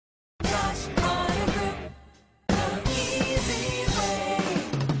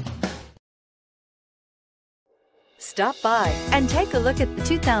Stop by and take a look at the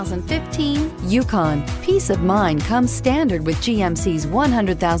 2015 Yukon. Peace of mind comes standard with GMC's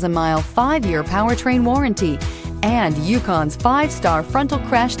 100,000-mile, 5-year powertrain warranty and Yukon's 5-star frontal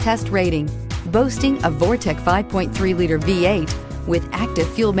crash test rating. Boasting a Vortec 5.3-liter V8 with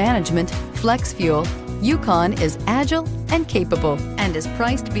active fuel management, flex fuel, Yukon is agile and capable and is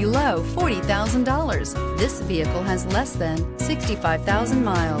priced below $40,000. This vehicle has less than 65,000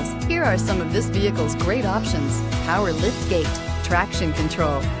 miles. Here are some of this vehicle's great options: power liftgate, traction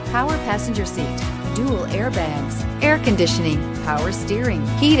control, power passenger seat, dual airbags, air conditioning, power steering,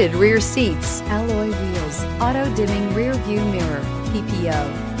 heated rear seats, alloy wheels, auto-dimming rear view mirror,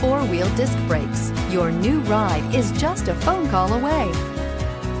 PPO, 4-wheel disc brakes. Your new ride is just a phone call away.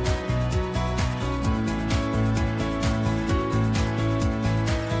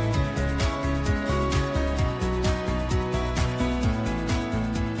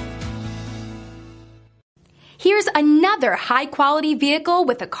 Here's another high-quality vehicle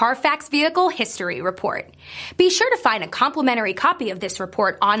with a Carfax Vehicle History Report. Be sure to find a complimentary copy of this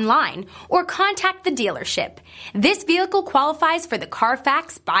report online or contact the dealership. This vehicle qualifies for the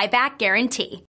Carfax Buyback Guarantee.